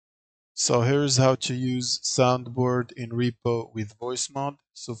So here's how to use Soundboard in REPO with Voicemod.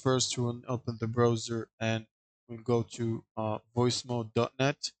 So first we'll open the browser and we'll go to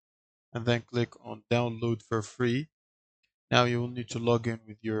voicemod.net and then click on download for free. Now you will need to log in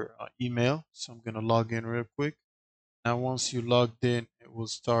with your email. So I'm going to log in real quick. Now once you logged in, it will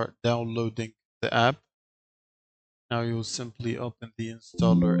start downloading the app. Now you will simply open the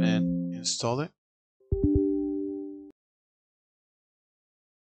installer and install it.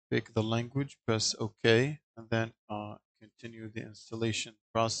 Pick the language, press OK, and then continue the installation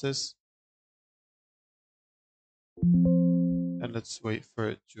process. And let's wait for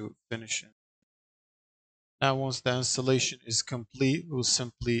it to finish. Now once the installation is complete, we'll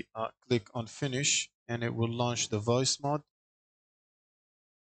simply click on finish and it will launch the Voicemod.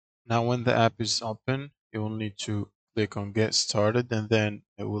 Now when the app is open, you will need to click on get started and then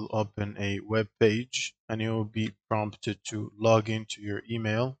it will open a web page and you will be prompted to log into your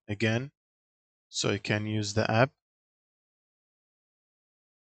email again so you can use the app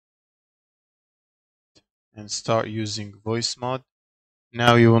and start using Voicemod.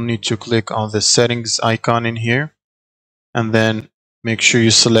 Now you will need to click on the settings icon in here and then make sure you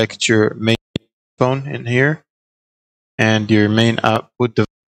select your main phone in here and your main output device.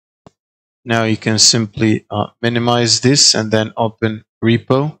 Now you can simply minimize this and then open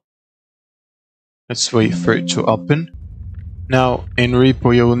REPO. Let's wait for it to open. Now in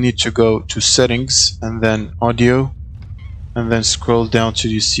REPO you will need to go to settings and then audio and then scroll down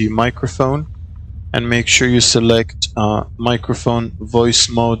till you see microphone and make sure you select microphone voice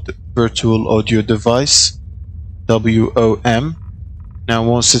mode virtual audio device WOM. Now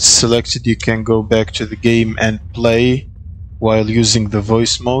once it's selected you can go back to the game and play while using the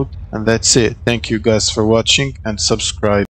voice mode, and that's it. Thank you guys for watching and subscribe.